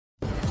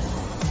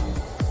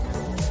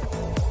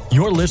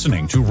You're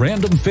listening to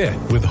Random Fit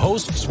with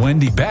hosts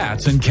Wendy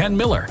Batts and Ken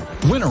Miller,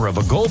 winner of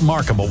a Gold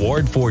Markham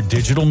Award for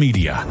Digital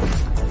Media.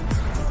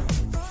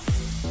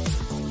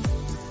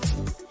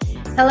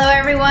 Hello,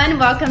 everyone.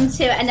 Welcome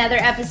to another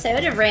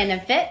episode of Random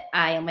Fit.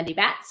 I am Wendy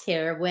Batts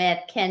here with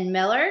Ken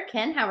Miller.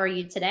 Ken, how are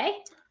you today?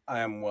 I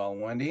am well,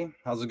 Wendy.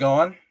 How's it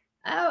going?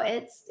 Oh,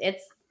 it's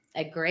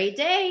a great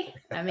day.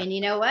 I mean,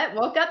 you know what?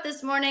 Woke up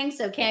this morning,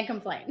 so can't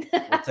complain.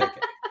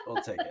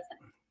 We'll take it.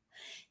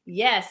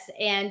 Yes.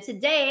 And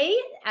today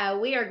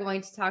we are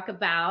going to talk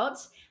about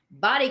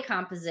body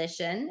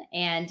composition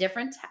and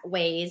different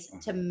ways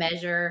to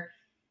measure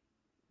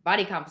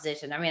body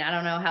composition. I mean, I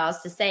don't know how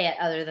else to say it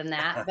other than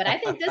that, but I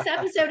think this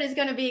episode is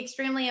going to be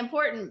extremely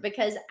important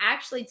because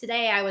actually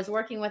today I was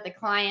working with a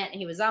client.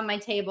 He was on my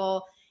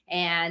table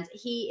and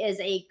he is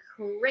a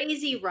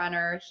crazy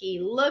runner. He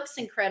looks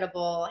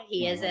incredible.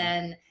 He is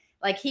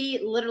he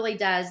literally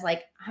does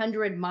like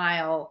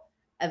 100-mile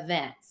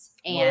events.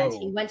 And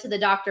he went to the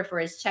doctor for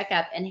his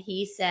checkup and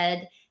he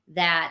said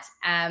that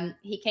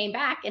he came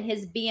back and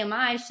his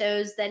BMI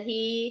shows that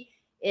he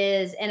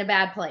is in a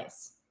bad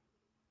place.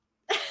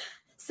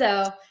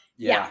 So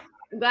yeah,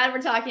 I'm glad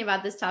we're talking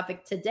about this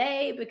topic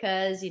today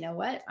because you know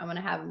what? I'm going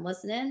to have him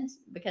listen in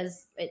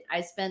because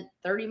I spent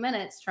 30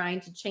 minutes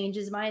trying to change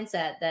his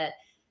mindset that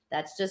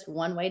that's just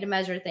one way to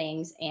measure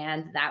things.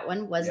 And that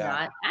one was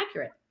not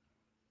accurate.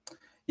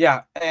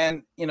 Yeah.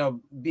 And, you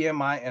know,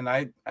 BMI, and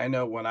I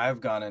know when I've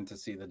gone in to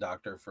see the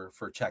doctor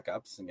for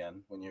checkups,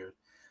 again, when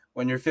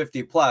you're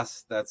 50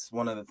 plus, that's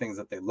one of the things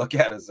that they look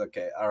at is,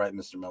 okay, all right,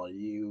 Mr. Miller,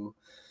 you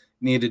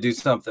need to do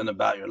something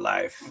about your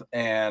life.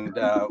 And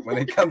when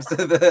it comes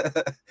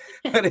to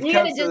you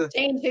gotta just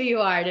change who you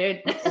are,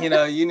 dude. You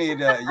know,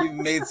 you've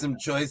made some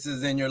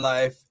choices in your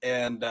life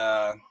and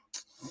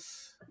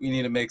you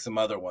need to make some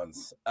other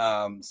ones.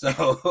 So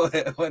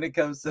when it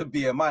comes to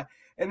BMI,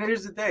 and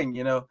here's the thing,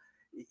 you know,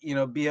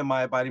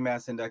 BMI, body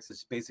mass index,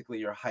 is basically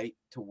your height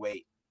to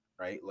weight,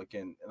 right?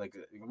 Looking like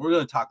we're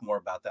going to talk more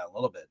about that in a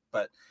little bit,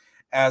 but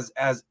as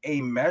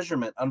a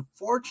measurement,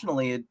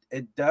 unfortunately,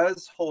 it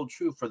does hold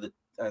true for the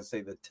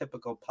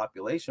typical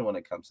population when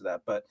it comes to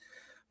that. But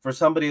for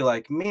somebody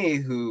like me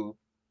who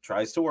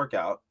tries to work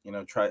out, you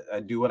know, I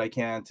do what I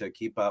can to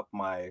keep up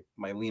my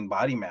lean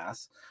body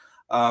mass.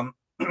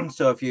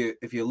 So if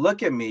you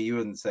look at me, you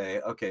wouldn't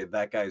say, okay,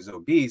 that guy's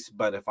obese.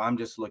 But if I'm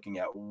just looking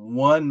at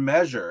one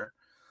measure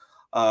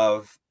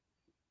of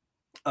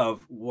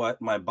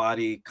what my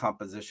body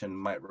composition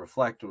might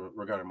reflect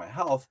regarding my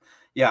health,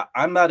 yeah,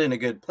 I'm not in a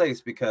good place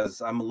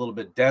because I'm a little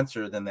bit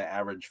denser than the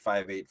average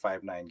 5'8",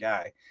 5'9"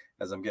 guy.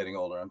 As I'm getting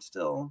older, I'm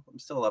still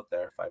up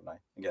there, 5'9"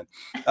 again,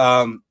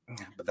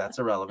 but that's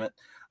irrelevant.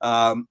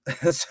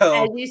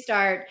 So as you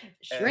start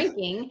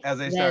shrinking,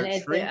 as I start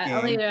shrinking,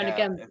 only going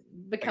to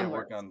become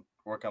work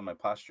on my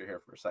posture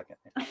here for a second.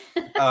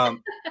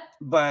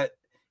 But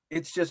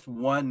it's just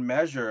one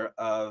measure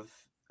of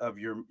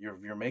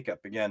your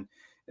makeup again.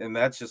 And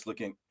that's just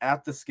looking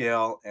at the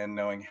scale and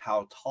knowing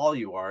how tall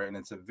you are. And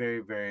it's a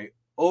very, very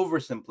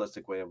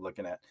oversimplistic way of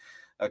looking at,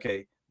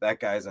 okay, that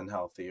guy's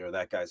unhealthy or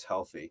that guy's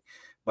healthy.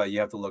 But you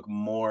have to look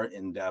more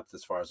in depth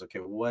as far as, okay,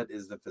 what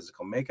is the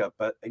physical makeup?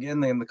 But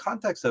again, in the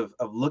context of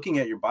looking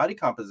at your body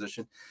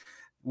composition,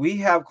 we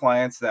have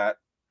clients that,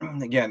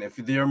 again, if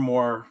they're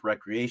more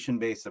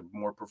recreation-based or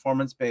more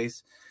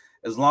performance-based,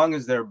 as long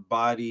as their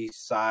body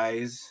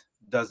size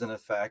doesn't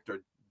affect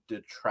or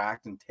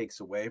detract and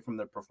takes away from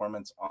their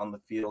performance on the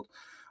field,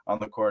 on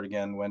the court.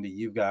 Again, Wendy,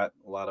 you've got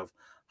a lot of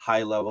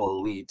high-level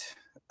elite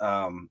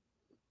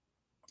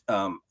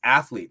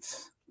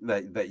athletes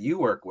that you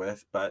work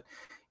with, but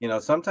you know,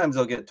 sometimes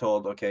they'll get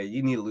told, okay,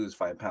 you need to lose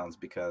 5 pounds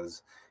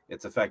because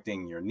it's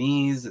affecting your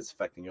knees, it's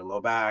affecting your low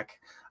back,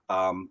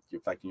 you're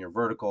affecting your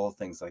vertical,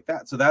 things like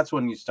that. So that's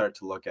when you start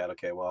to look at,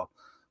 okay, well,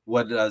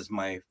 what does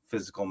my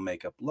physical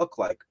makeup look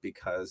like?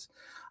 Because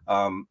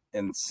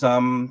in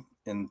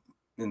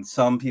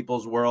some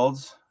people's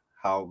worlds,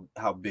 how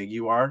big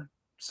you are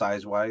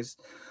size-wise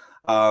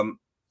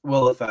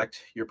will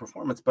affect your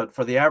performance. But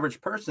for the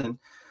average person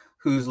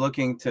who's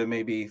looking to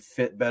maybe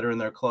fit better in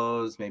their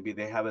clothes, maybe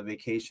they have a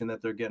vacation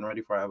that they're getting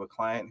ready for. I have a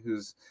client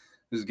who's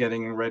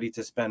getting ready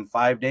to spend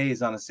 5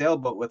 days on a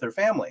sailboat with her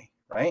family,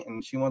 right?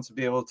 And she wants to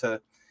be able to,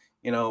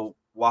 you know,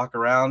 walk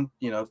around,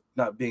 you know,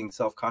 not being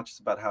self-conscious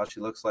about how she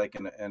looks like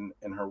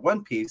in her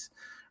one piece,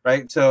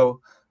 right?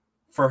 So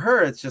for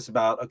her, it's just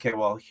about, okay,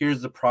 well,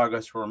 here's the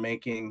progress we're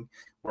making.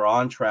 We're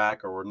on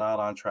track or we're not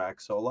on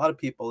track. So a lot of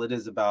people, it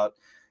is about,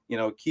 you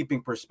know,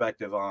 keeping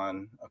perspective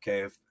on,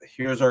 okay, if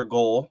here's our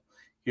goal,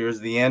 here's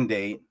the end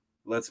date.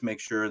 Let's make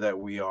sure that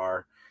we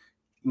are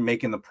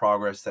making the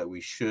progress that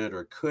we should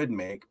or could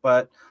make.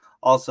 But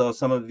also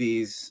some of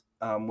these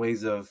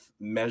ways of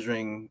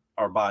measuring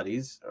our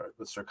bodies, or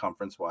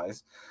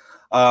circumference-wise,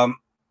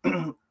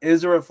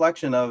 is a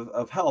reflection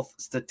of health,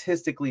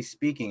 statistically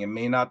speaking. It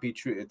may not be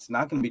true. It's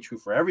not going to be true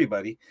for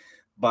everybody.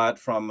 But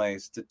from a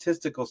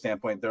statistical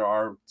standpoint, there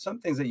are some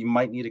things that you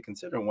might need to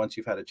consider once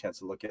you've had a chance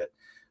to look at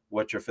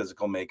what your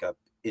physical makeup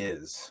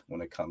is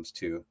when it comes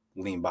to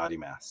lean body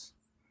mass.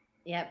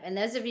 Yep. And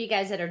those of you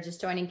guys that are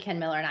just joining Ken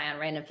Miller and I on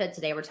Random Fit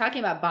today, we're talking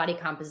about body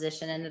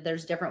composition and that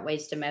there's different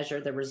ways to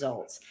measure the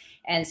results.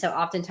 And so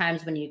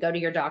oftentimes when you go to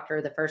your doctor,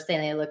 the first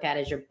thing they look at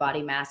is your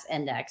body mass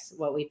index.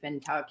 What we've been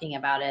talking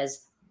about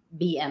is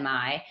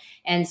BMI.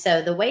 And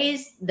so the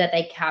ways that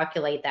they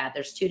calculate that,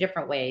 there's two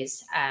different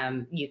ways.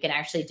 You can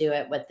actually do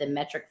it with the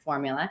metric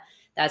formula.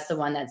 That's the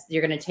one that's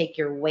you're going to take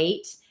your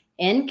weight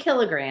in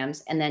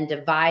kilograms and then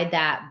divide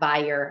that by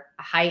your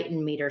height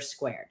in meters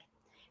squared.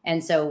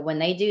 And so when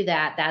they do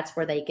that, that's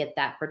where they get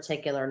that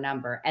particular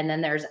number. And then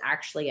there's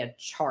actually a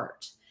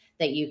chart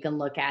that you can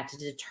look at to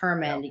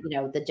determine,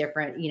 the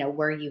different,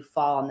 where you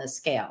fall on the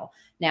scale.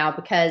 Now,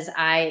 because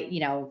I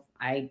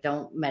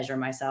don't measure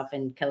myself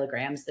in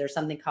kilograms, there's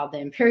something called the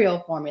imperial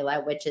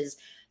formula, which is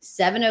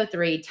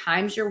 703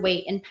 times your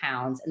weight in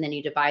pounds. And then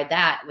you divide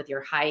that with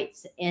your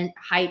height in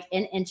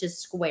inches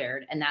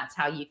squared. And that's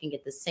how you can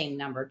get the same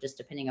number, just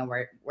depending on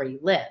where you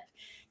live.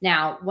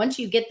 Now, once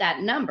you get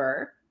that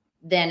number,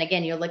 then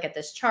again, you look at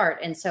this chart.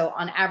 And so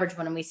on average,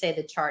 when we say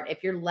the chart,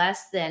 if you're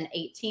less than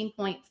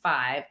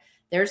 18.5,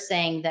 they're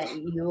saying that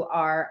you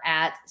are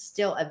at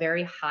still a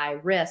very high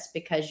risk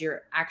because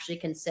you're actually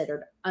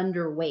considered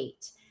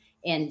underweight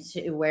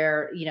into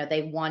where,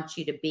 they want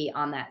you to be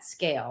on that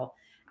scale.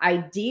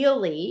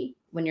 Ideally,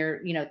 when you're,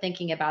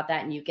 thinking about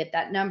that and you get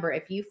that number,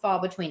 if you fall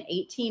between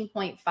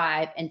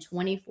 18.5 and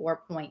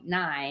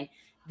 24.9,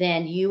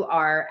 then you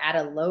are at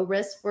a low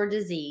risk for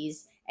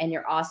disease and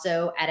you're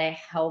also at a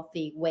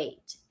healthy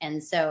weight.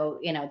 And so,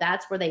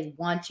 that's where they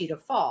want you to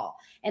fall.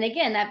 And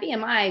again, that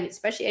BMI,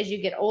 especially as you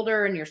get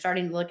older and you're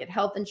starting to look at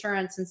health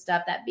insurance and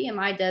stuff, that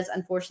BMI does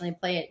unfortunately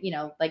play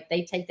it, like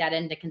they take that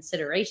into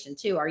consideration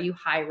too. Are you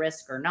high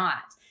risk or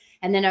not?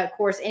 And then of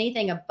course,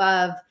 anything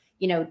above,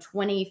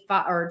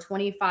 25 or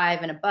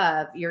 25 and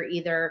above, you're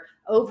either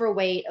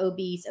overweight,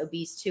 obese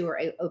 2,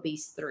 or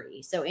obese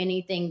 3. So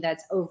anything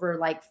that's over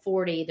like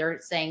 40,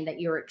 they're saying that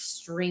you're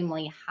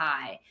extremely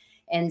high.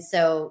 And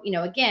so,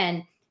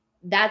 again,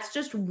 that's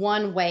just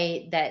one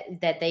way that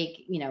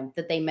they,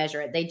 that they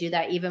measure it. They do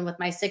that even with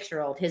my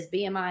 6-year-old. His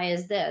BMI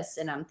is this.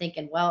 And I'm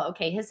thinking, well,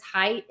 okay, his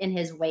height and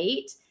his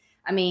weight,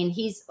 I mean,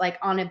 he's like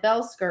on a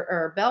bell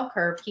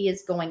curve, he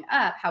is going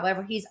up.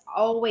 However, he's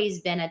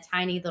always been a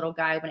tiny little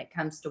guy when it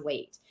comes to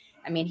weight.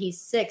 I mean, he's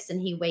 6 and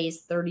he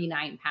weighs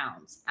 39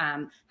 pounds.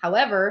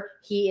 However,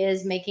 he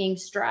is making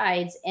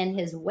strides in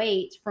his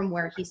weight from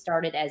where he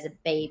started as a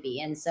baby.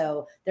 And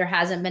so there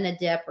hasn't been a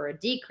dip or a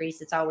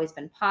decrease. It's always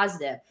been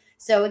positive.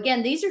 So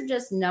again, these are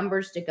just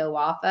numbers to go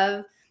off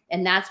of.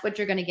 And that's what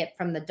you're going to get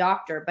from the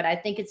doctor. But I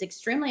think it's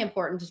extremely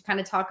important to kind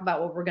of talk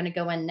about what we're going to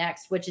go in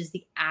next, which is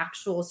the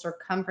actual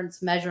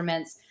circumference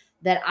measurements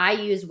that I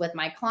use with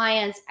my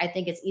clients. I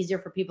think it's easier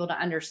for people to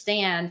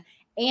understand.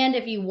 And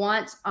if you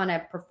want on a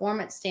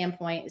performance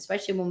standpoint,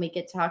 especially when we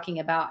get talking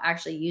about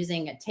actually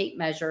using a tape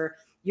measure,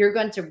 you're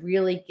going to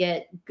really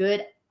get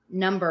good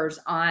numbers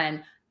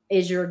on,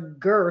 is your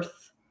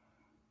girth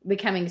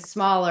becoming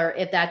smaller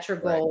if that's your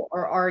goal, right?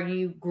 Or are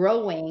you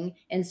growing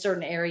in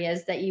certain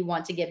areas that you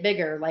want to get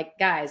bigger? Like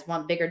guys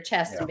want bigger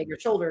chest and bigger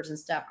shoulders and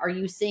stuff. Are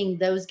you seeing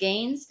those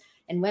gains?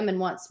 And women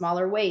want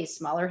smaller waist,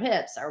 smaller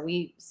hips. Are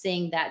we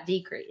seeing that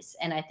decrease?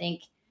 And I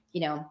think,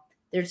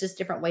 there's just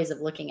different ways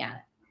of looking at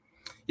it.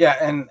 Yeah.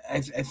 And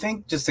I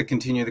think just to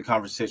continue the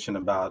conversation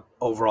about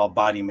overall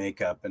body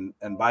makeup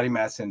and body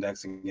mass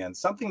index, again,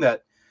 something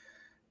that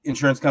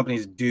insurance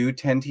companies do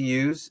tend to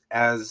use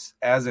as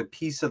a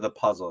piece of the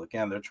puzzle.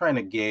 Again, they're trying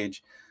to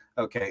gauge,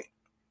 okay,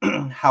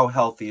 how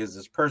healthy is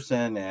this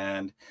person?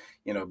 And,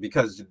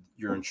 because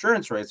your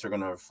insurance rates are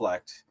going to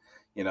reflect,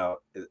 are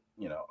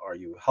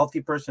you a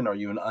healthy person? Are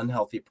you an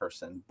unhealthy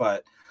person?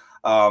 But,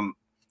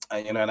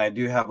 and I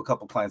do have a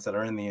couple clients that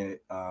are in the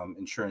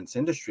insurance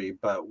industry,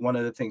 but one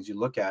of the things you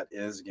look at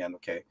is, again,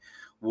 okay,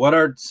 what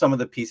are some of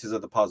the pieces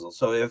of the puzzle?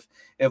 So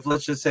if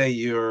let's just say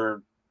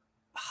you're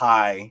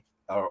high,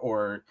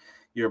 or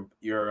your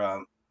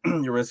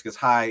risk is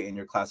high and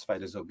you're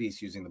classified as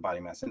obese using the body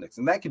mass index.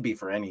 And that could be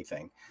for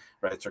anything,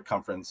 right?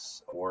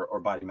 Circumference or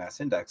body mass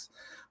index.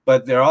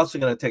 But they're also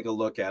going to take a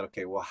look at,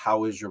 okay, well,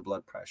 how is your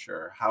blood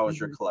pressure? How is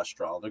your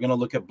cholesterol? They're going to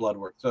look at blood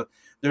work. So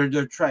they're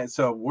trying.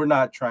 So we're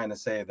not trying to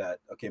say that,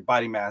 okay,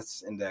 body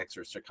mass index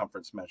or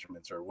circumference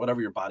measurements or whatever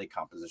your body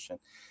composition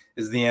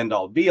is the end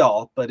all be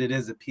all, but it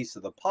is a piece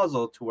of the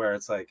puzzle to where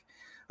it's like,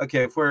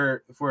 okay, if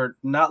we're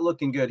not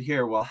looking good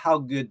here, well, how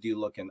good do you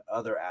look in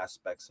other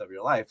aspects of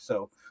your life?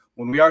 So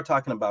when we are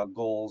talking about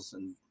goals,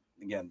 and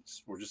again,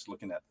 we're just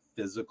looking at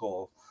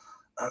physical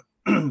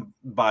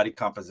body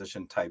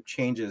composition type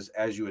changes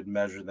as you would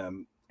measure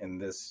them in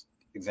this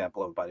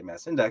example of body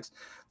mass index.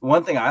 The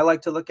one thing I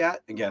like to look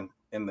at, again,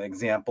 in the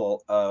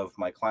example of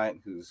my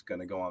client who's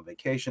going to go on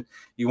vacation,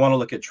 you want to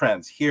look at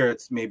trends. Here,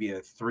 it's maybe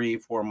a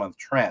 3-4 month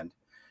trend,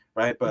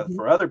 right? But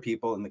for other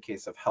people, in the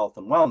case of health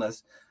and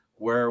wellness,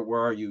 where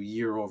are you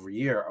year over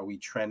year? Are we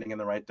trending in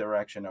the right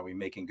direction? Are we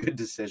making good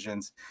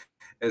decisions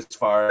as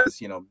far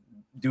as,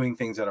 doing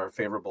things that are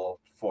favorable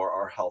for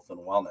our health and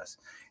wellness?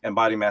 And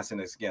body mass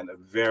index, again, a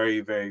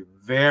very, very,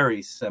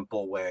 very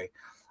simple way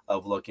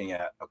of looking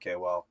at, okay,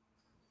 well,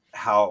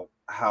 how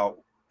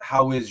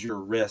how is your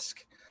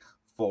risk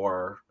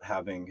for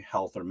having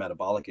health or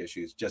metabolic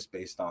issues just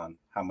based on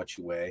how much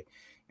you weigh.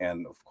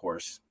 And of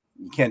course,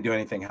 you can't do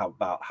anything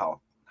about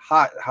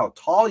how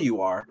tall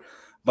you are,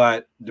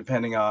 but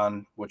depending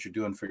on what you're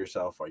doing for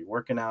yourself, are you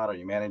working out? Are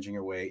you managing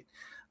your weight?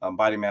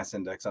 Body mass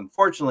index,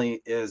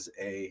 unfortunately, is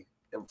a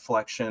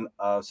reflection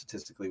of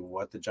statistically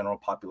what the general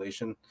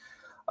population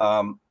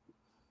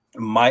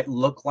might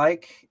look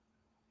like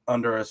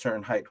under a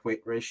certain height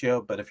weight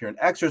ratio. But if you're an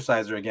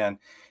exerciser, again,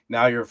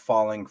 now you're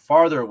falling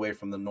farther away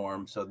from the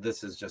norm. So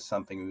this is just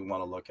something we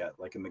want to look at.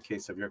 Like in the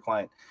case of your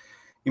client,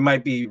 you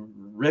might be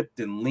ripped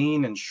and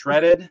lean and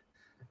shredded,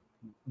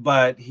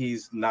 but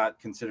he's not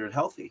considered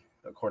healthy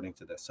according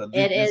to this. So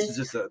this is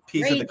just a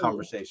piece crazy. of the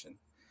conversation.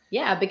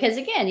 Yeah, because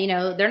again, you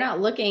know, they're not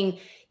looking,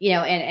 you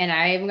know, and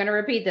I'm going to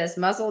repeat this,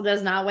 muscle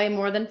does not weigh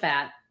more than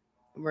fat.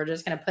 We're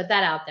just going to put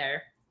that out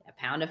there. A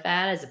pound of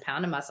fat is a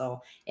pound of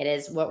muscle. It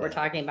is what we're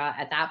talking about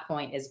at that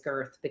point is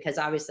girth, because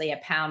obviously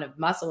a pound of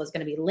muscle is going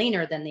to be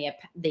leaner than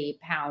the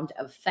pound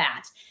of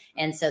fat.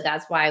 And so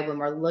that's why when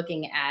we're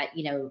looking at,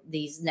 you know,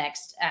 these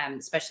next,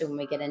 especially when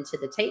we get into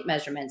the tape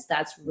measurements,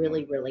 that's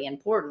really, really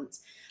important.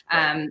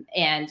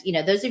 And, you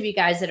know, those of you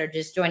guys that are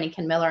just joining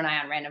Ken Miller and I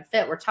on Random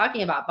Fit, we're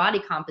talking about body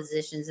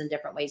compositions and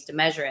different ways to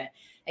measure it.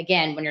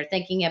 Again, when you're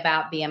thinking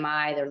about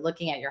BMI, they're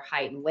looking at your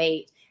height and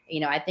weight. You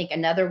know, I think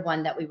another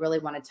one that we really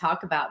want to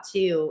talk about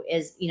too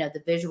is, you know,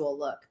 the visual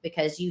look,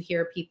 because you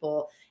hear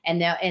people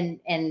and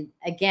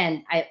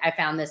again, I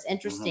found this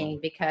interesting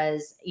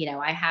because, you know,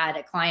 I had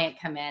a client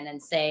come in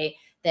and say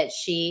that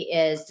she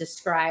is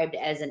described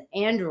as an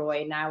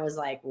android. And I was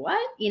like,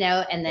 what? You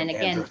know, and then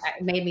again,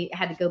 it made me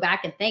had to go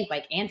back and think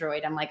like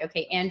android. I'm like,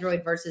 okay,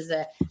 android versus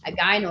a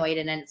gynoid.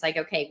 And then it's like,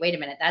 okay, wait a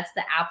minute. That's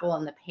the apple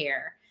and the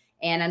pear.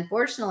 And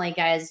unfortunately,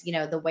 guys, you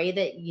know, the way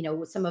that, you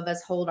know, some of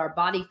us hold our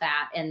body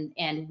fat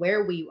and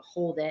where we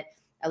hold it,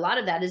 a lot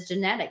of that is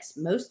genetics.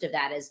 Most of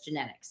that is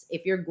genetics.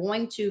 If you're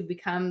going to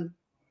become,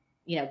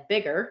 you know,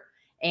 bigger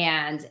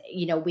and,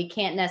 you know, we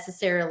can't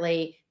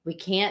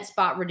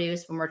spot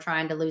reduce when we're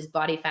trying to lose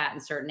body fat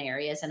in certain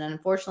areas. And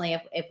unfortunately,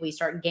 if we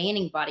start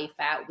gaining body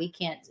fat, we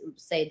can't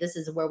say this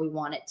is where we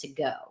want it to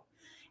go.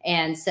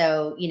 And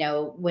so, you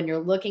know, when you're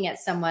looking at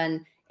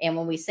someone, and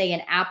when we say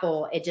an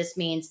apple, it just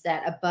means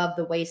that above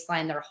the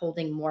waistline, they're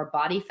holding more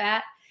body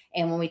fat.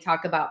 And when we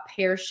talk about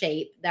pear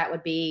shape, that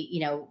would be, you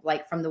know,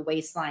 like from the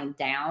waistline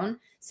down.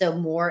 So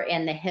more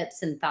in the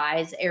hips and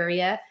thighs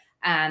area.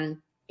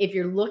 If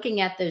you're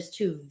looking at those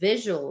two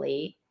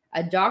visually,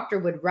 a doctor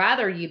would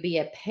rather you be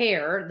a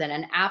pear than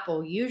an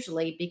apple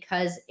usually,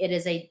 because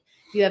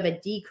you have a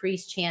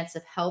decreased chance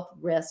of health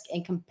risk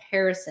in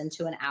comparison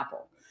to an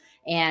apple.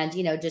 And,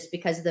 you know, just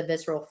because of the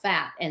visceral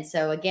fat. And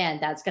so again,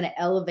 that's going to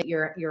elevate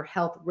your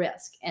health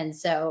risk. And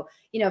so,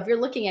 you know, if you're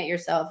looking at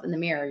yourself in the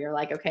mirror, you're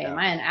like, okay, am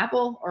I an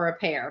apple or a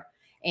pear?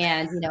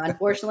 And, you know,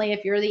 unfortunately,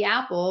 if you're the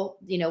apple,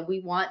 you know,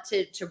 we want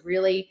to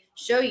really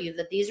show you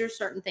that these are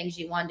certain things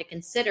you want to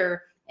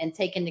consider and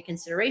take into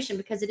consideration,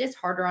 because it is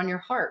harder on your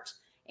heart.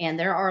 And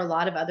there are a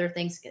lot of other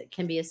things that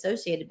can be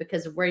associated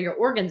because of where your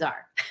organs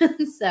are.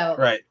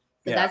 So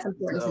that's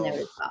important to know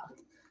as well.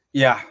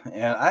 Yeah,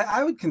 and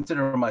I would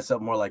consider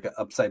myself more like an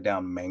upside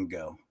down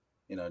mango,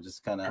 you know,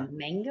 just kind of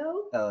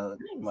mango. Nice.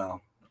 Well,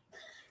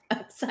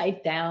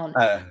 upside down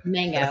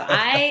mango.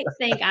 I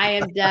think I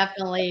am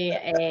definitely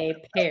a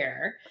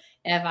pear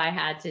if I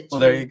had to choose. Well,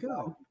 there you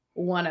go.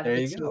 One of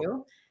the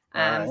two.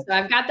 So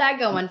I've got that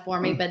going for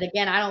me. But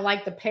again, I don't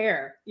like the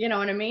pear. You know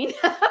what I mean?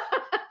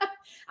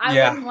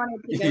 I wouldn't want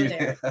it to go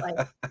there.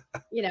 Like,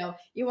 you know,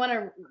 you want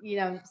to, you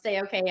know, say,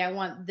 okay, I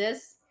want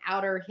this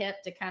outer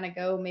hip to kind of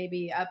go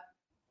maybe up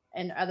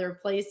and other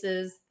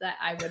places that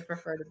I would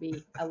prefer to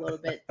be a little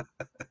bit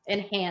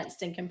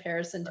enhanced in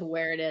comparison to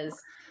where it is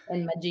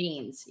in my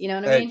jeans. You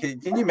know what I mean?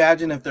 Can you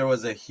imagine if there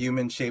was a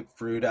human shaped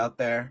fruit out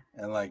there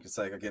and like, it's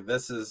like, okay,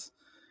 this is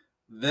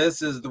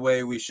the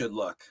way we should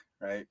look,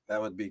 right?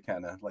 That would be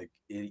kind of like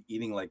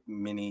eating like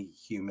mini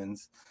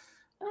humans.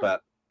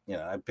 But, you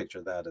know, I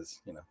picture that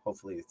as, you know,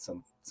 hopefully it's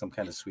some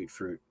kind of sweet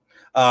fruit.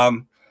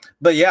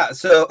 But yeah,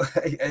 so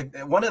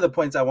one of the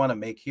points I want to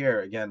make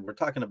here, again, we're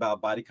talking about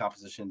body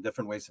composition,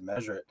 different ways to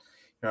measure it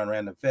here on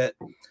Random Fit.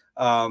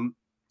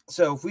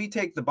 So if we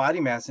take the body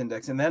mass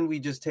index and then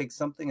we just take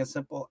something as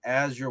simple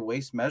as your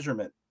waist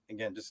measurement,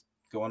 again, just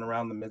going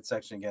around the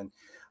midsection again,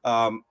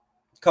 a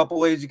couple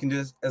ways you can do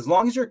this, as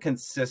long as you're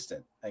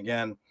consistent.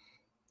 Again,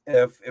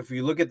 if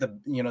we look at the,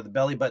 you know, the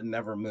belly button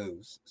never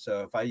moves. So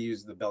if I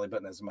use the belly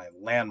button as my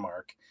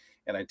landmark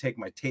and I take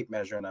my tape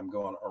measure and I'm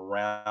going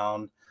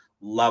around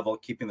level,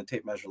 keeping the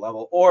tape measure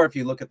level, or if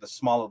you look at the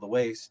small of the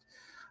waist,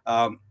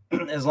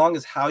 as long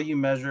as how you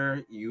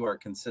measure, you are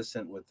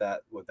consistent with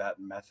that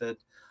method,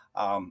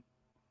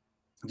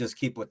 just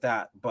keep with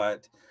that.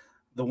 But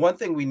the one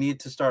thing we need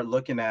to start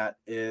looking at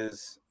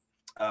is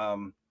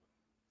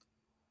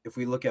if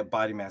we look at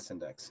body mass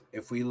index,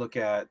 if we look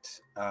at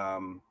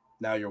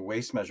now your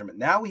waist measurement,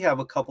 now we have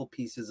a couple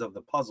pieces of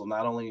the puzzle.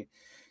 Not only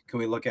can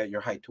we look at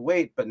your height to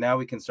weight, but now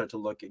we can start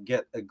to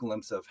get a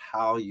glimpse of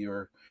how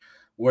your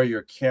where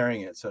you're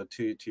carrying it. So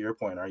to your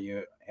point, are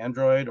you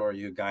android or are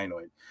you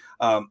gynoid?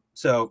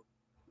 So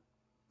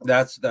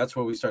that's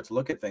where we start to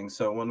look at things.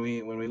 So when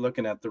we're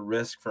looking at the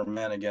risk for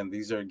men, again,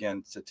 these are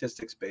again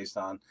statistics based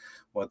on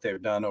what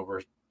they've done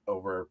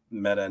over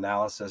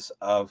meta-analysis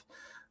of,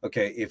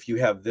 okay, if you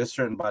have this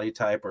certain body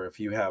type or if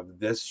you have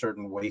this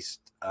certain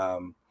waist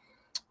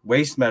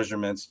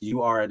measurements,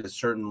 you are at a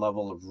certain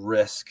level of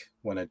risk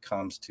when it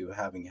comes to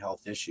having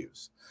health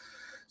issues.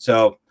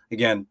 So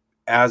again,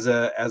 as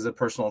a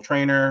personal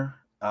trainer,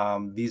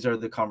 these are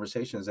the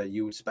conversations that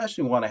you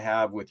especially want to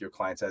have with your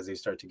clients as they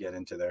start to get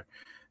into their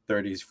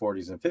 30s,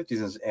 40s, and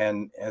 50s.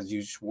 And as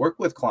you work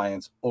with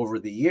clients over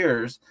the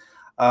years,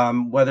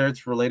 whether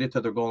it's related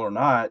to their goal or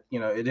not,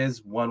 it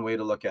is one way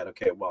to look at,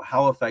 okay, well,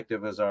 how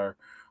effective is our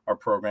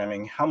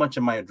programming? How much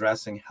am I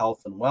addressing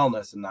health and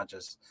wellness, and not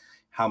just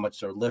how much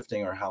they're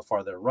lifting or how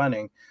far they're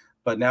running?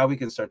 But now we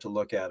can start to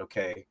look at,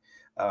 okay,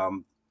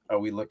 are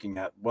we looking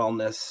at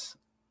wellness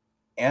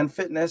and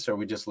fitness, or are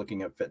we just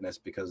looking at fitness?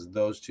 Because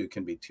those two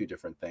can be two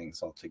different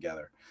things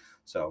altogether.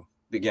 So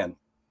again,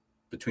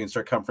 between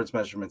circumference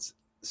measurements,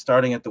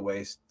 starting at the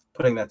waist,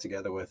 putting that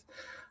together with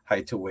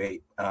height to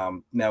weight,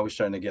 now we're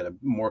starting to get a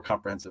more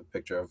comprehensive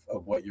picture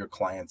of what your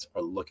clients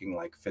are looking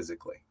like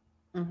physically.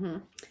 Mm-hmm.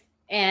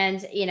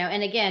 And,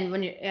 and again,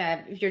 when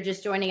if you're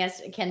just joining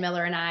us, Ken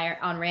Miller and I are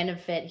on Random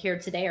Fit here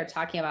today are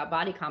talking about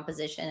body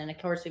composition. And of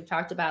course, we've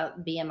talked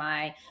about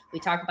BMI. We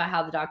talked about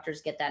how the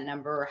doctors get that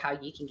number or how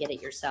you can get it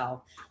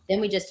yourself.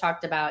 Then we just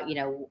talked about,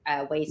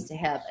 waist to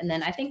hip. And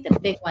then I think the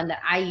big one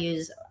that I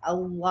use a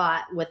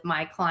lot with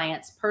my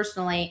clients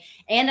personally,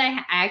 and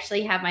I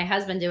actually have my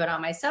husband do it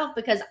on myself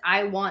because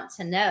I want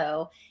to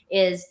know,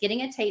 is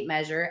getting a tape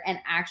measure and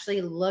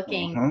actually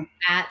looking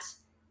at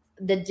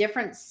the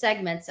different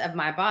segments of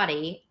my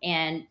body.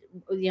 And,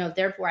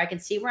 therefore I can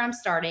see where I'm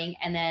starting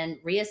and then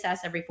reassess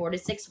every 4 to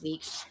 6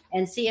 weeks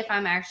and see if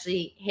I'm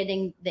actually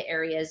hitting the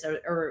areas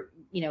or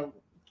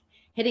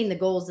hitting the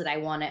goals that I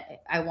want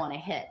to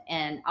hit.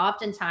 And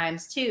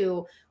oftentimes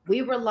too,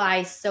 we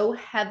rely so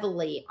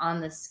heavily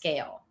on the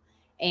scale.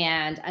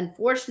 And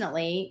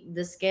unfortunately,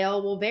 the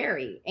scale will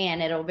vary,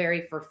 and it'll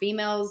vary for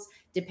females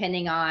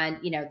depending on,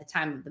 the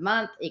time of the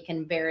month. It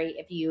can vary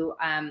if you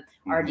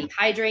are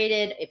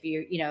dehydrated, if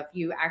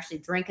you actually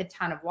drink a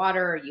ton of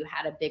water, or you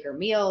had a bigger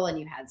meal and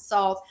you had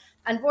salt.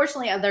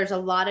 Unfortunately, there's a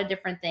lot of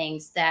different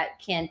things that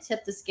can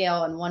tip the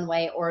scale in one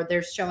way, or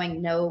they're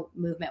showing no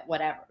movement,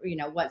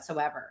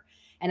 whatsoever.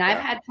 And I've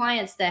had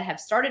clients that have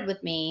started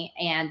with me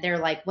and they're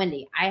like,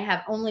 Wendy, I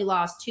have only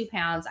lost 2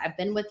 pounds. I've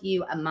been with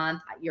you a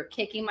month. You're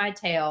kicking my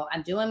tail.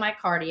 I'm doing my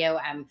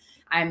cardio.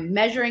 I'm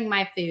measuring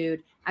my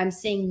food. I'm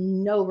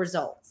seeing no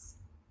results.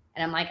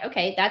 And I'm like,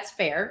 okay, that's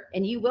fair.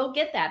 And you will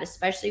get that,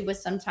 especially with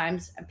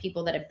sometimes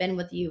people that have been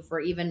with you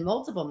for even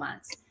multiple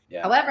months.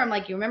 Yeah. However, I'm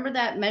like, you remember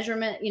that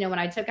measurement, when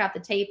I took out the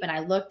tape and I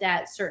looked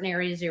at certain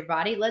areas of your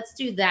body, let's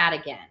do that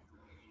again.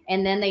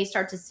 And then they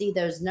start to see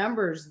those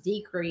numbers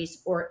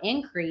decrease or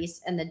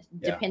increase, and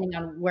depending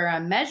on where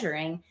I'm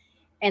measuring.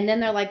 And then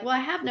they're like, well, I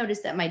have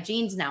noticed that my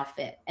jeans now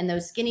fit, and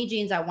those skinny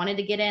jeans I wanted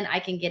to get in, I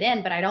can get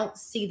in, but I don't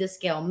see the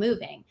scale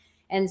moving.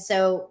 And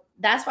so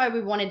that's why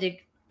we wanted to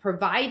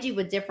provide you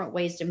with different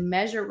ways to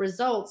measure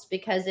results,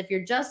 because if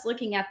you're just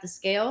looking at the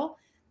scale,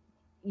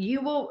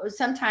 you will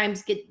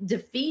sometimes get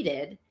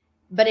defeated.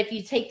 But if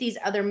you take these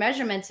other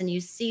measurements and you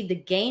see the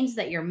gains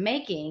that you're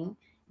making,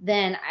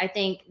 then I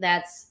think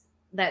that's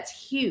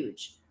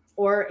huge.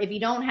 Or if you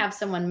don't have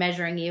someone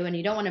measuring you and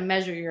you don't want to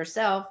measure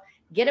yourself,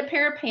 get a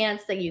pair of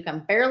pants that you can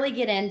barely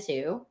get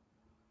into,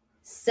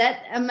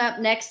 set them up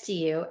next to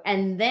you,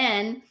 and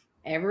then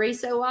every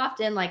so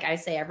often, like I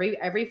say,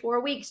 every 4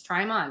 weeks,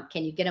 try them on.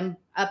 Can you get them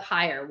up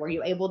higher? Were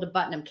you able to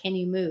button them? Can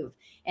you move?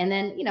 And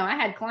then, I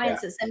had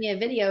clients that send me a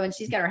video and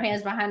she's got her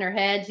hands behind her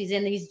head. She's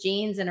in these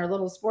jeans and her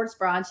little sports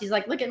bra. And she's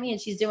like, look at me.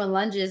 And she's doing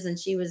lunges. And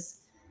she was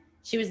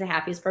the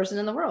happiest person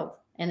in the world.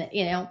 And,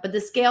 but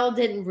the scale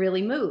didn't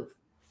really move.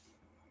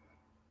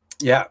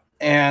 Yeah.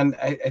 And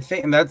I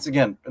think, and that's,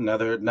 again,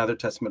 another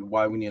testament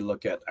why we need to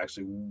look at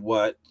actually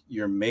what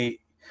your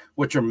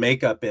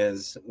makeup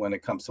is when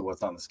it comes to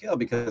what's on the scale.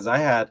 Because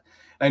I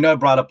know I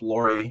brought up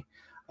Lori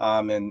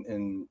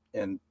in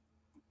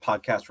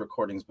podcast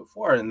recordings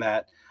before, and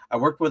that I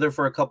worked with her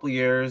for a couple of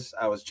years.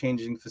 I was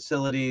changing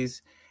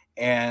facilities,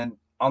 and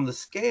on the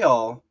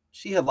scale,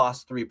 she had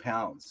lost 3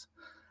 pounds.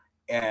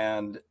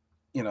 And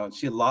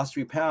she had lost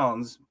 3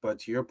 pounds, but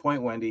to your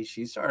point, Wendy,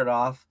 she started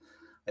off,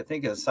 I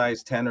think, a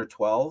size 10 or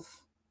 12,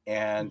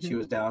 and she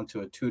was down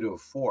to a 2 to a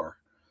 4,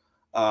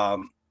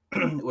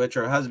 which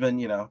her husband,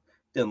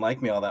 didn't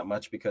like me all that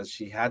much because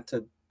she had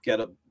to get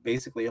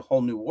basically a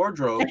whole new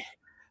wardrobe.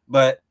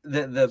 But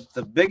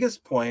the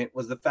biggest point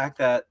was the fact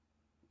that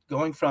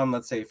going from,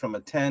 let's say, from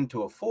a 10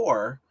 to a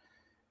 4,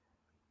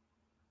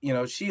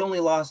 she only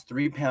lost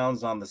 3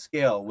 pounds on the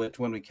scale, which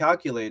when we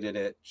calculated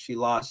it, she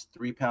lost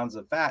 3 pounds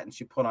of fat and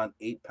she put on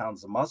 8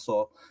 pounds of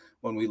muscle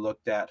when we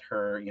looked at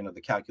her,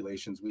 the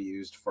calculations we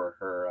used for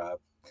her,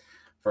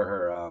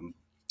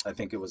 I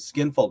think it was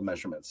skin fold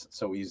measurements.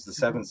 So we used the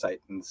 7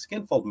 site and the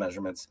skin fold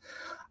measurements.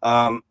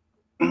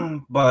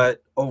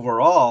 But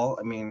overall,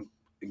 I mean,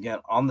 again,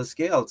 on the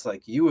scale, it's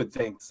like you would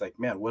think, it's like,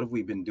 man, what have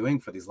we been doing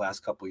for these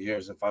last couple of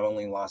years if I've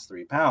only lost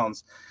 3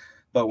 pounds?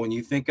 But when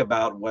you think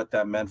about what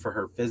that meant for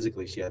her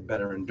physically, she had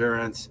better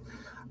endurance.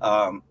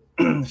 Um,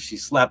 she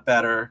slept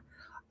better.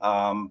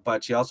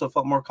 But she also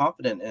felt more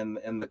confident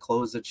in the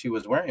clothes that she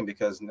was wearing,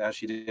 because now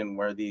she didn't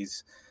wear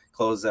these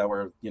clothes that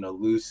were,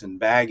 loose and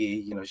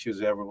baggy. She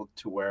was able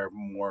to wear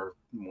more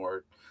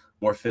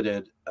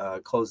fitted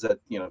clothes that,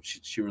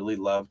 she really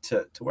loved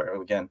to wear.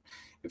 Again,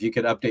 if you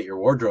could update your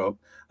wardrobe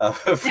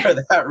for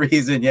that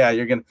reason, yeah,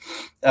 you're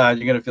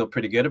gonna feel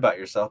pretty good about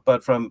yourself.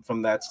 But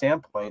from that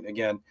standpoint,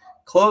 again,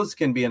 clothes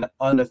can be an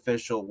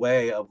unofficial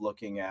way of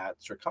looking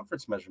at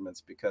circumference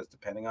measurements, because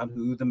depending on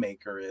who the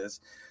maker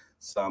is,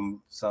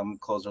 some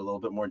clothes are a little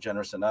bit more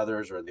generous than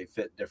others, or they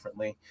fit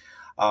differently.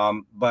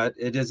 But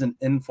it is an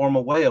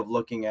informal way of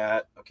looking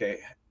at, okay,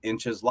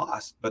 inches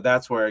lost. But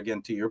that's where,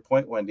 again, to your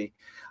point, Wendy,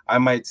 I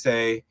might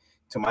say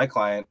to my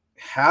client,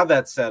 have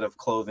that set of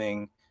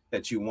clothing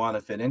that you want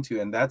to fit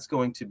into, and that's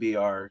going to be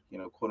our,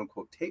 quote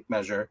unquote tape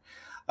measure.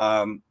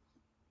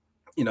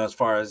 As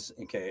far as,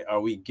 okay,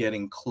 are we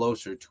getting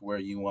closer to where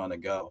you want to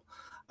go?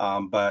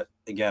 But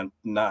again,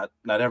 not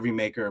every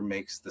maker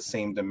makes the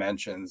same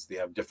dimensions. They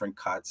have different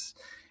cuts,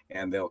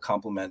 and they'll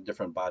complement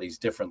different bodies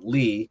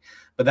differently.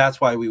 But that's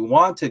why we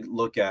want to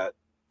look at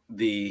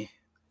the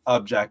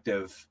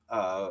objective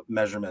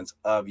measurements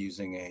of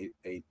using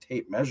a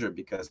tape measure,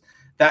 because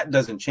that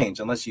doesn't change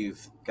unless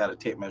you've got a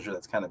tape measure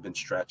that's kind of been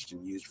stretched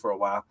and used for a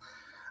while.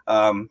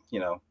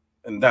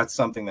 And that's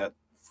something that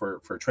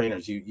for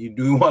trainers, you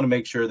do want to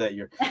make sure that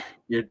you're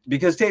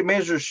because tape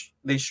measures,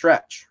 they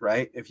stretch,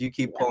 right? If you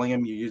keep pulling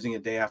them, you're using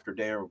it day after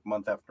day or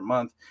month after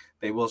month,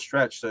 they will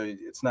stretch. So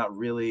it's not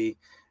really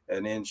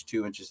an inch,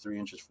 2 inches, 3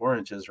 inches, 4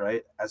 inches,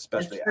 right?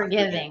 Especially it's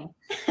forgiving.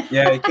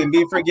 Yeah, it can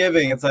be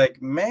forgiving. It's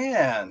like,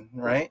 man,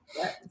 right?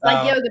 It's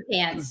like yoga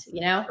pants,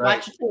 right?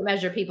 Watch your tape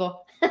measure,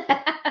 people.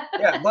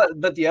 Yeah,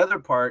 but the other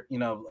part,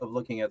 of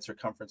looking at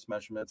circumference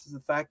measurements is the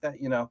fact that,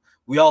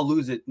 we all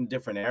lose it in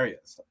different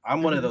areas.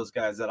 I'm one of those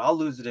guys that I'll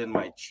lose it in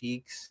my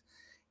cheeks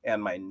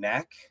and my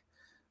neck.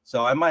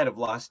 So I might have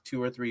lost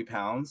 2 or 3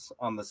 pounds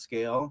on the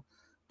scale,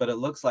 but it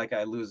looks like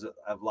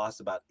I've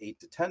lost about 8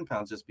 to 10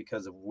 pounds just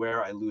because of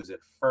where I lose it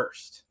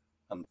first.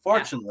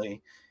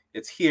 Unfortunately,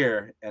 it's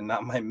here and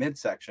not my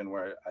midsection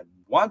where I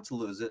want to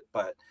lose it,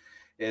 but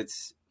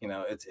it's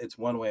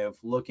one way of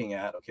looking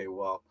at, okay,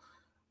 well,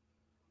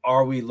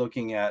 are we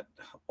looking at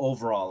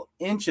overall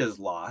inches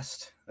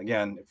lost?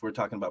 Again, if we're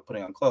talking about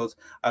putting on clothes,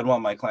 I'd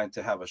want my client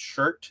to have a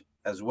shirt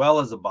as well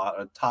as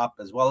a top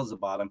as well as a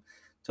bottom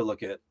to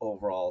look at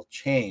overall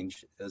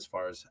change as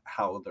far as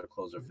how their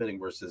clothes are fitting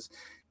versus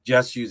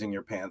just using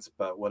your pants.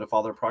 But what if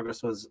all their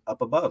progress was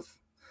up above,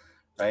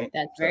 right?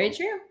 That's very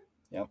true.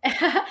 Yeah.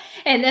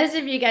 And those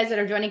of you guys that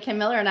are joining Ken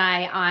Miller and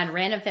I on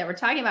Random Fit, we're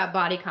talking about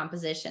body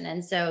composition.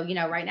 And so,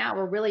 right now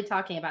we're really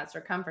talking about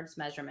circumference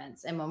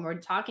measurements. And when we're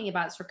talking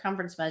about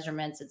circumference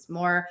measurements, it's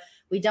more,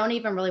 we don't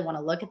even really want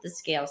to look at the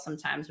scale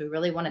sometimes. We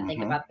really want to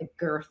think about the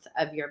girth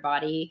of your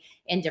body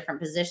in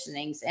different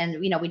positionings. And,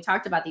 we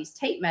talked about these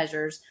tape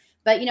measures.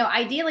 But,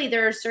 ideally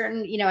there are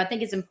certain, I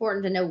think it's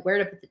important to know where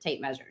to put the tape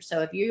measure.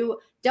 So if you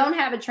don't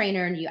have a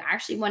trainer and you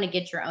actually want to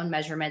get your own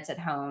measurements at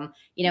home,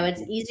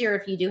 it's easier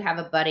if you do have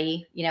a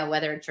buddy,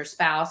 whether it's your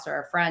spouse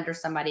or a friend or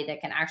somebody that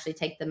can actually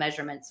take the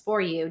measurements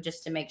for you,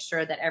 just to make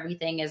sure that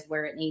everything is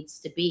where it needs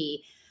to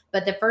be.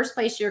 But the first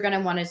place you're going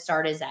to want to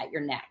start is at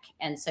your neck.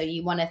 And so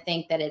you want to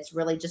think that it's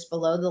really just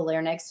below the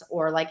larynx,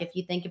 or like if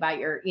you think about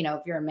your,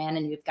 if you're a man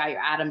and you've got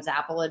your Adam's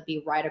apple, it'd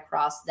be right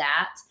across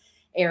that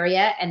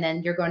area. And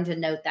then you're going to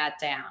note that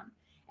down.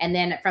 And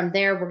then from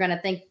there, we're going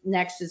to think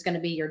next is going to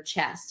be your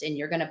chest, and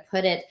you're going to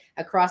put it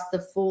across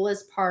the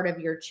fullest part of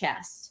your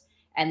chest.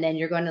 And then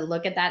you're going to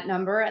look at that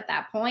number at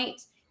that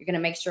point. You're going to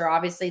make sure,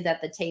 obviously,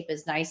 that the tape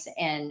is nice,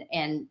 and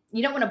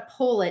you don't want to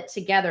pull it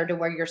together to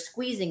where you're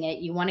squeezing it.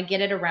 You want to get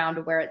it around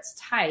to where it's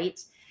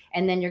tight.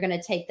 And then you're going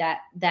to take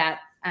that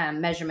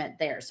measurement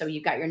there. So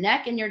you've got your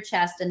neck and your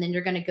chest, and then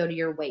you're going to go to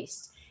your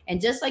waist. And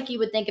just like you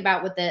would think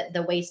about with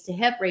the waist to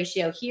hip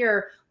ratio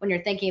here, when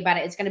you're thinking about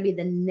it, it's going to be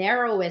the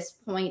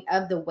narrowest point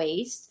of the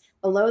waist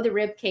below the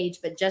rib cage,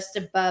 but just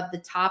above the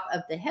top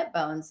of the hip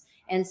bones.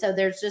 And so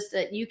there's just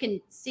you can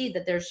see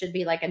that there should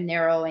be like a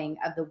narrowing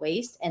of the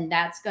waist. And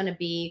that's going to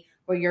be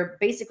where you're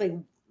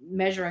basically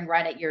measuring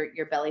right at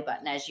your belly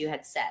button, as you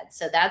had said.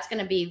 So that's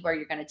going to be where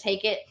you're going to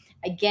take it.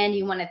 Again,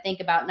 you want to think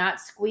about not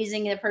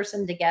squeezing the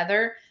person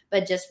together,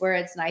 but just where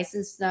it's nice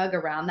and snug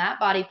around that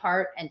body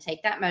part, and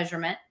take that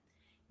measurement.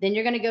 Then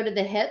you're going to go to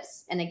the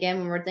hips. And again,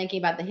 when we're thinking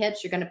about the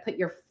hips, you're going to put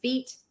your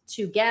feet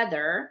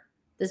together.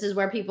 This is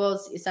where people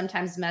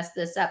sometimes mess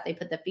this up. They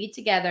put the feet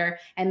together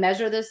and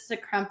measure the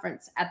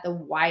circumference at the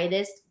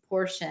widest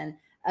portion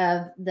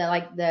of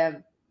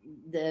the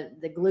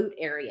glute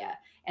area.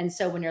 And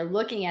so when you're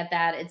looking at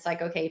that, it's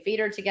like, okay, feet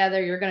are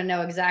together. You're going to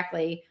know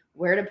exactly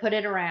where to put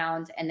it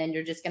around. And then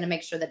you're just going to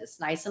make sure that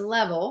it's nice and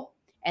level.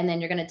 And then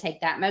you're going to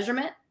take that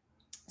measurement.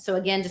 So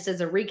again, just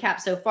as a recap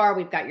so far,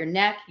 we've got your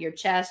neck, your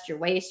chest, your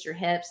waist, your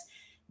hips.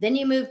 Then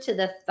you move to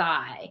the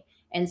thigh.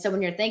 And so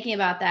when you're thinking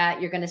about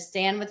that, you're going to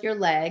stand with your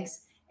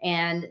legs,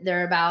 and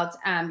they're about,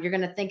 you're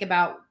going to think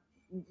about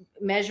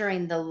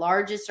measuring the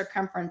largest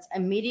circumference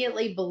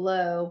immediately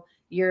below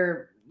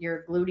your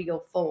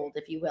gluteal fold,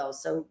 if you will.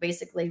 So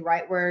basically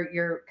right where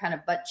your kind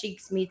of butt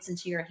cheeks meets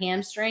into your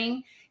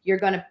hamstring, you're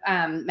going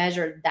to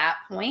measure that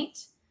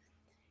point.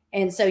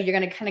 And so you're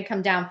going to kind of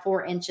come down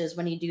 4 inches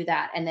when you do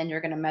that. And then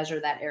you're going to measure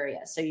that area.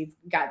 So you've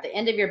got the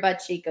end of your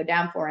butt cheek, go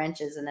down 4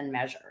 inches and then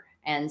measure.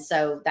 And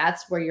so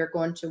that's where you're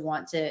going to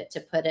want to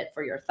put it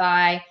for your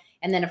thigh.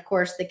 And then of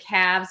course the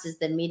calves is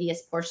the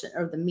medius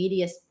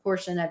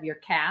portion of your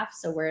calf.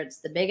 So where it's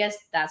the biggest,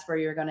 that's where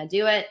you're going to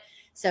do it.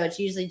 So it's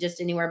usually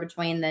just anywhere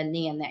between the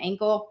knee and the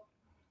ankle.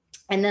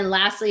 And then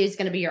lastly is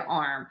going to be your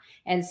arm.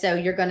 And so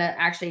you're going to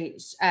actually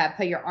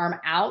put your arm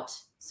out.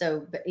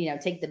 So,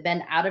 take the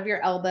bend out of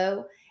your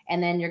elbow,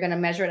 and then you're going to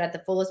measure it at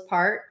the fullest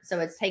part. So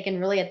it's taken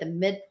really at the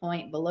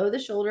midpoint below the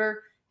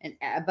shoulder and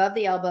above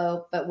the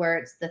elbow, but where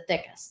it's the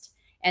thickest.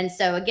 And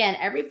so again,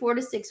 every 4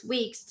 to 6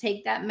 weeks,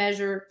 take that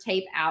measure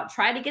tape out.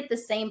 Try to get the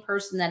same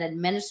person that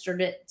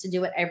administered it to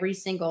do it every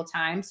single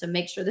time. So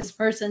make sure this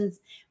person's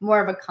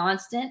more of a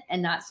constant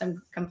and not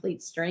some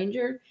complete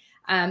stranger.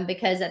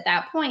 Because at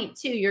that point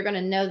too, you're going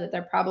to know that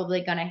they're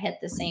probably going to hit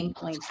the same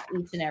points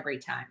each and every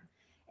time.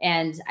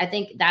 And I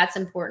think that's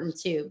important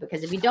too,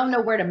 because if you don't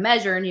know where to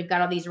measure and you've got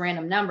all these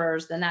random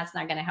numbers, then that's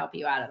not going to help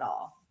you out at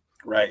all.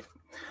 Right.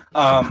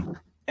 And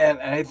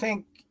I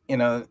think,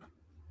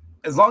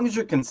 as long as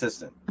you're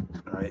consistent,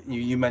 right?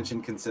 You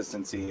mentioned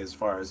consistency as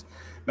far as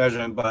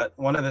measuring, but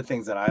one of the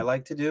things that I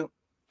like to do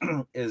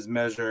is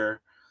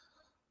measure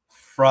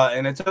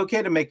and it's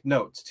okay to make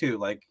notes too.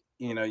 Like,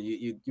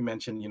 you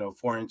mentioned,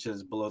 4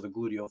 inches below the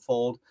gluteal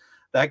fold.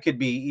 That could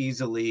be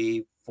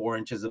easily 4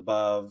 inches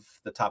above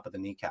the top of the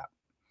kneecap,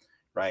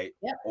 right?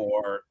 Yep.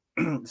 Or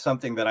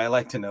something that I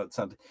like to note,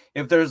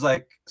 if there's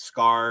like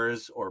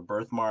scars or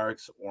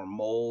birthmarks or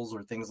moles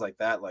or things like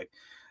that, like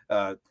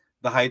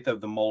the height of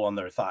the mole on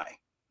their thigh,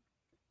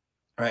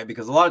 right?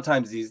 Because a lot of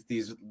times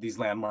these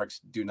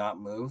landmarks do not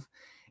move.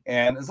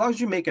 And as long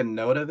as you make a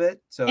note of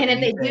it. And if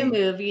they do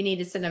move, you need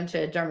to send them to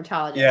a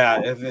dermatologist.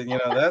 Yeah. If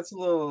that's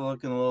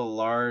looking a little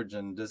large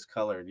and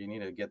discolored, you need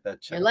to get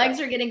that checked. Your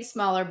legs are getting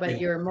smaller, but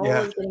your mole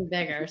is getting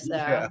bigger.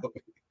 So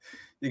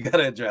you got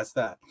to address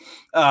that.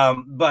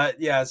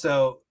 But yeah,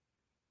 so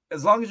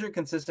as long as you're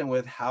consistent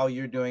with how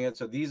you're doing it.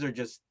 So these are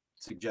just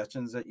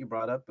suggestions that you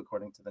brought up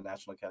according to the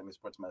National Academy of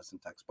Sports Medicine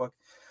textbook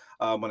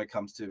when it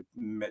comes to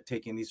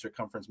taking these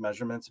circumference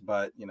measurements.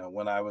 But,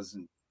 when I was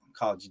in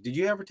college, did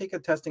you ever take a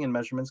testing and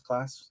measurements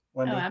class,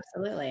 Wendy? Oh,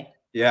 absolutely.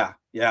 Yeah.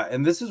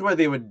 And this is where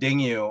they would ding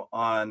you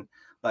on,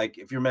 like,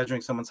 if you're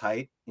measuring someone's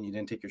height and you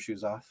didn't take your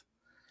shoes off.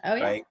 Oh,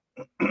 yeah. Right.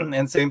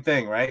 And same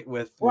thing, right?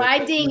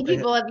 I ding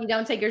people if you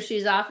don't take your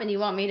shoes off and you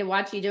want me to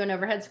watch you do an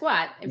overhead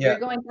squat. If you're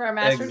going for a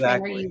master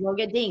trainer, you will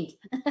get dinged.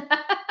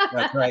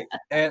 That's right.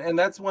 And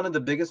that's one of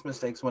the biggest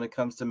mistakes when it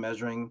comes to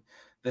measuring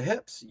the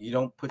hips. You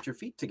don't put your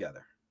feet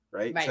together,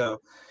 right?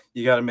 So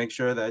you got to make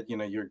sure that,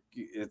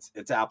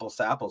 it's apples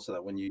to apples, so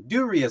that when you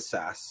do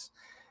reassess,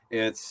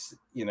 it's,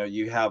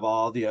 you have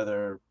all the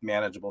other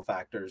manageable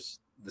factors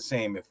the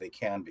same if they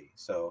can be.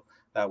 So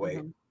that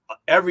way,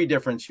 every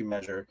difference you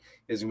measure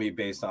is going to be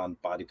based on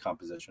body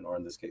composition, or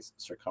in this case,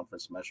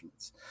 circumference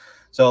measurements.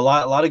 So a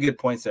lot of good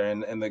points there.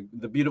 And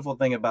the beautiful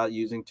thing about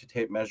using to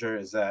tape measure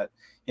is that,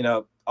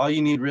 all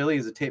you need really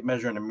is a tape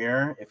measure and a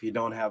mirror if you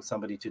don't have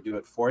somebody to do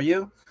it for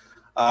you.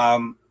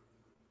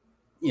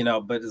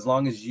 But as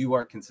long as you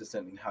are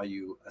consistent in how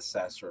you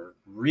assess or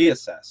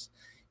reassess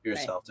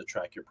yourself to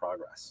track your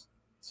progress.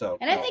 So,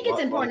 and I think it's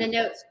important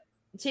to note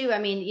too, I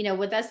mean,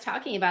 with us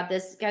talking about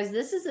this, guys,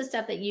 this is the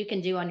stuff that you can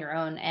do on your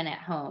own and at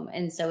home.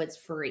 And so it's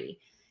free.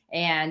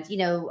 And,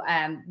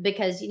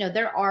 because,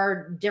 there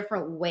are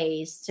different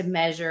ways to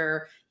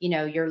measure,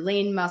 your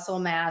lean muscle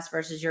mass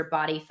versus your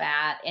body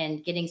fat,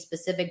 and getting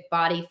specific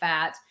body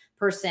fat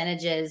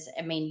percentages.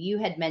 I mean, you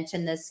had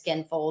mentioned this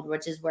skin fold,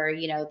 which is where,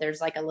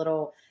 there's like a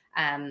little,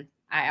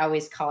 I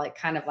always call it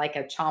kind of like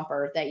a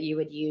chomper that you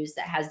would use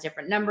that has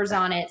different numbers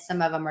on it.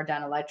 Some of them are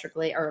done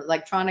electrically or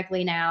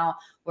electronically now,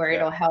 where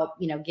it'll help,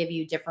 give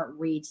you different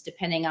reads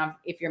depending on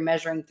if you're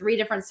measuring 3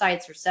 different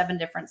sites or 7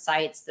 different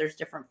sites. There's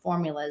different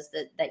formulas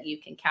that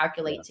you can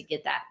calculate to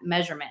get that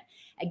measurement.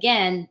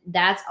 Again,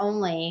 that's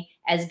only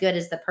as good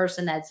as the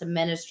person that's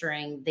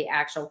administering the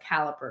actual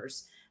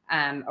calipers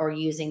or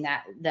using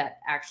that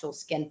actual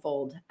skin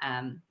fold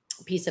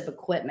piece of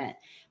equipment.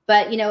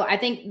 But, I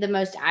think the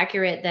most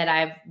accurate that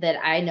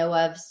I know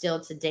of still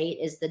to date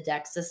is the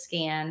DEXA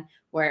scan,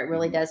 where it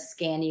really does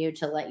scan you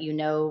to let you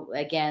know,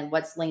 again,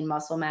 what's lean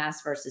muscle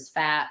mass versus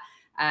fat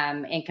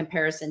in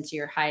comparison to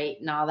your height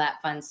and all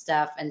that fun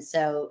stuff. And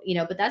so,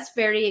 but that's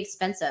very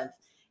expensive.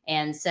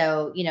 And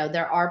so,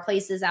 there are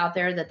places out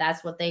there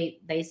that's what they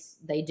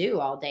do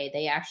all day.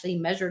 They actually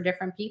measure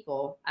different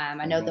people.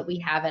 I know that we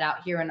have it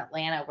out here in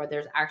Atlanta where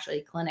there's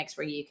actually clinics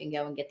where you can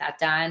go and get that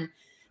done.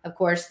 Of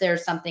course,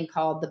 there's something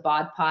called the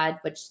Bod Pod,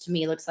 which to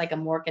me looks like a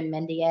Mork and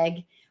Mindy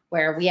egg,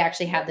 where we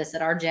actually have this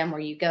at our gym where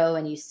you go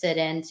and you sit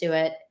into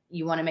it,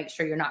 you want to make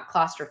sure you're not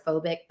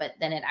claustrophobic, but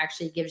then it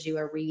actually gives you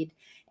a read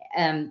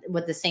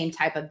with the same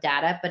type of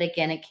data. But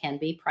again, it can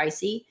be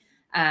pricey.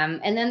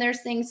 And then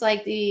there's things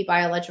like the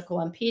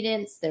bioelectrical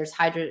impedance, there's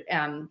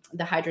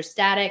the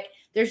hydrostatic,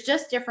 there's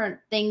just different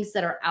things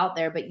that are out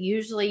there, but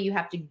usually you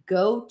have to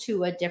go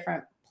to a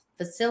different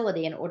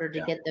facility in order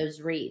to get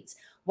those reads.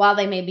 While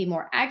they may be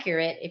more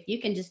accurate, if you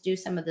can just do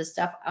some of this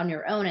stuff on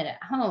your own and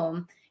at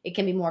home, it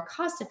can be more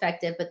cost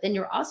effective, but then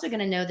you're also going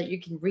to know that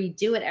you can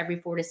redo it every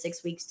 4 to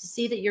 6 weeks to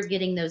see that you're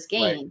getting those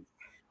gains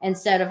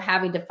instead of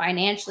having to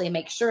financially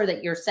make sure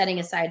that you're setting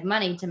aside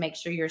money to make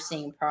sure you're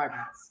seeing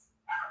progress.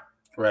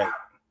 Right.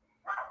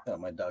 Oh,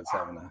 my dog's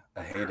having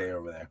a heyday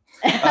over there.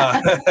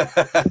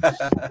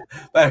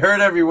 But I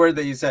heard every word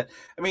that you said.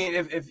 I mean,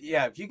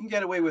 if you can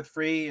get away with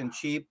free and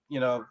cheap,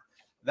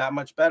 that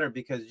much better,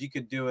 because you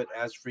could do it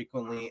as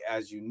frequently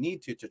as you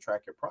need to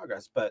track your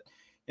progress. But,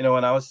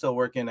 when I was still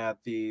working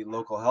at the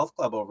local health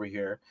club over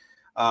here,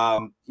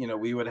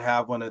 we would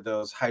have one of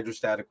those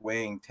hydrostatic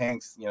weighing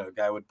tanks. A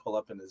guy would pull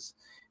up in this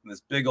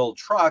big old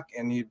truck,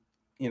 and we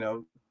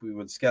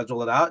would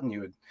schedule it out,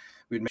 and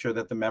we'd make sure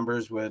that the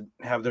members would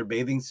have their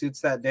bathing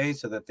suits that day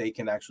so that they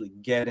can actually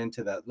get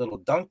into that little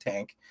dunk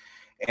tank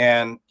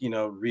and,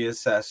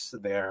 reassess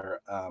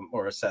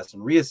or assess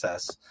and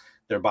reassess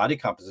their body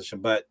composition.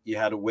 But you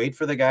had to wait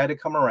for the guy to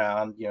come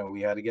around.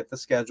 We had to get the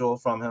schedule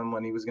from him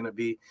when he was going to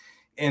be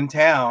in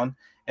town,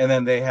 and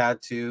then they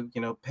had to,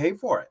 pay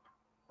for it.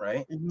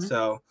 Right. Mm-hmm.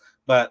 So,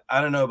 but I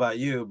don't know about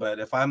you, but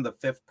if I'm the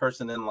 5th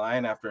person in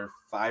line after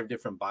 5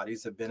 different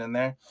bodies have been in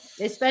there,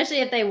 especially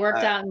if they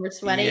worked out and were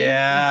sweaty.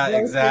 Yeah,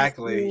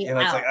 exactly.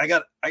 It's like I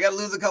got to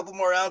lose a couple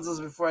more ounces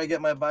before I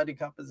get my body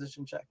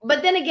composition checked.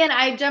 But then again,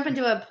 I jump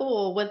into a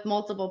pool with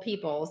multiple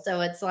people,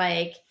 so it's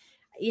like,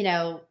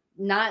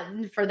 not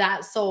for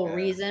that sole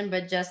reason,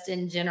 but just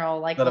in general,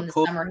 like when the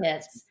summer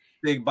hits.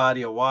 Big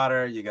body of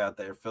water, you got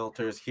their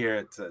filters here.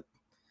 It's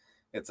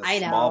a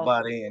small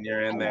body, and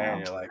you're in there,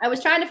 and you're like, I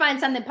was trying to find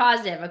something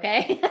positive.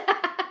 Okay.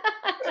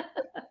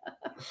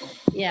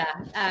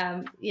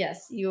 Yeah.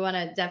 Yes. You want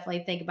to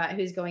definitely think about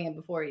who's going in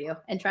before you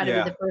and try to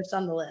be the first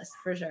on the list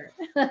for sure.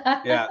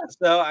 Yeah.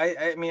 So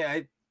I mean,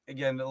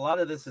 again, a lot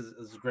of this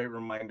is a great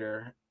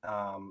reminder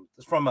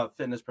from a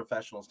fitness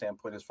professional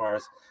standpoint, as far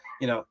as,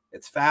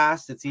 it's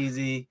fast, it's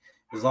easy,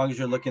 as long as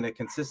you're looking at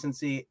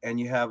consistency and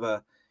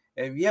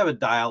if you have a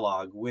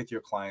dialogue with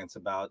your clients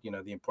about,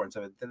 the importance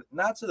of it,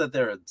 not so that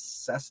they're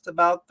obsessed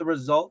about the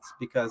results,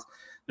 because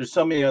there's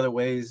so many other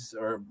ways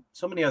to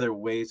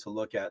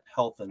look at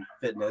health and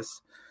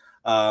fitness.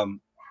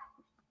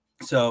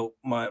 So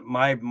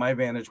my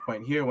vantage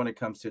point here when it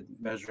comes to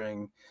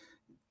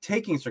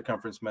taking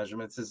circumference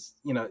measurements is,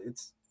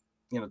 it's,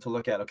 to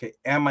look at, okay,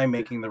 am I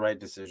making the right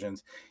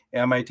decisions?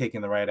 Am I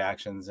taking the right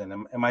actions? And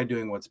am I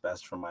doing what's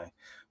best for my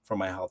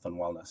health and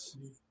wellness?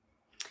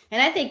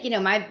 And I think,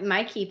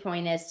 my key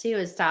point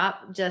is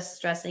stop just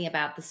stressing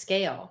about the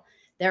scale.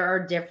 There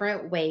are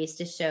different ways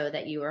to show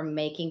that you are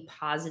making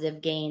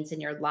positive gains in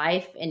your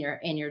life, in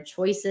your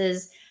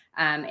choices.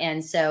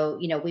 And so,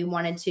 we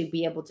wanted to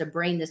be able to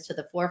bring this to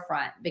the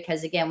forefront,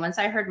 because again, once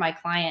I heard my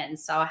client and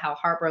saw how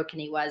heartbroken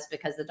he was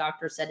because the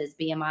doctor said his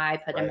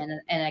BMI put him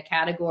in a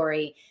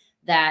category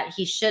that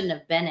he shouldn't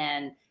have been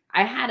in,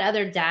 I had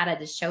other data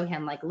to show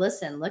him, like,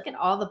 listen, look at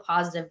all the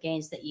positive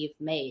gains that you've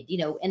made.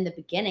 In the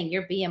beginning,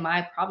 your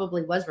BMI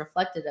probably was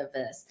reflective of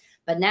this,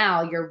 but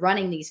now you're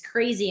running these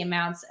crazy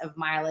amounts of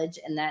mileage,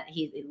 and that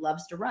he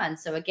loves to run.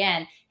 So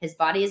again, his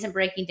body isn't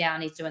breaking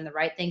down. He's doing the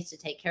right things to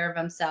take care of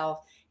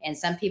himself. And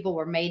some people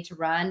were made to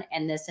run,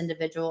 and this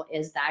individual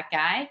is that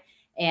guy.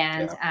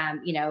 And,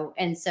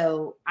 and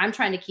so I'm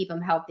trying to keep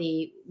him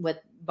healthy with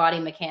body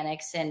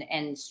mechanics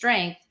and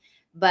strength.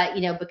 But,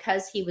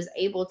 because he was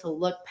able to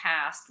look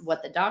past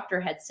what the doctor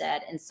had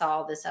said and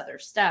saw this other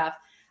stuff,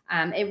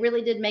 it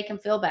really did make him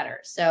feel better.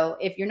 So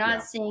if you're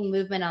not seeing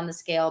movement on the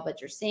scale,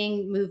 but you're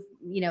seeing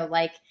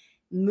movement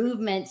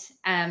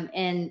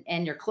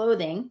in your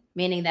clothing,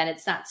 meaning that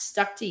it's not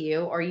stuck to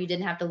you, or you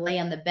didn't have to lay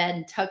on the bed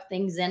and tuck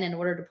things in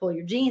order to pull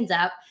your jeans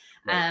up,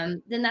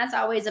 then that's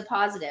always a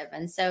positive.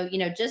 And so,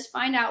 just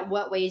find out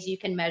what ways you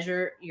can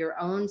measure your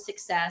own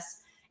success,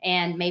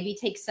 and maybe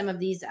take some of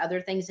these other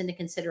things into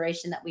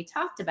consideration that we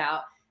talked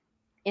about,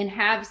 and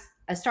have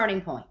a starting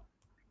point.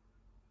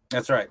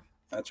 That's right.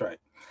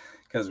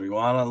 Because we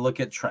want to look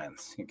at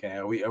trends. Okay.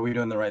 Are we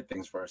doing the right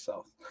things for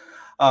ourselves?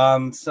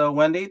 So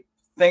Wendy,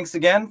 thanks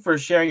again for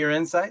sharing your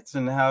insights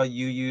and how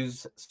you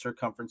use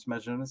circumference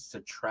measurements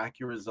to track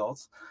your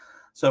results.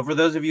 So for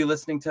those of you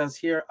listening to us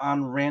here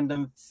on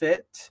Random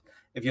Fit,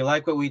 if you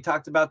like what we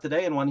talked about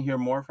today and want to hear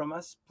more from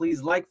us,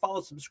 please like, follow,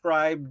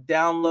 subscribe,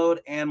 download,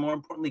 and more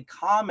importantly,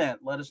 comment.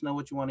 Let us know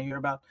what you want to hear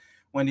about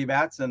Wendy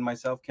Batts and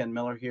myself, Ken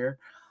Miller, here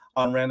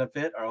on Random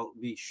Fit. I'll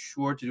be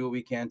sure to do what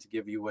we can to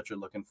give you what you're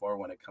looking for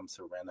when it comes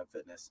to random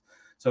fitness.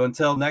 So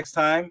until next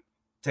time,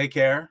 take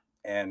care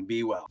and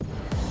be well.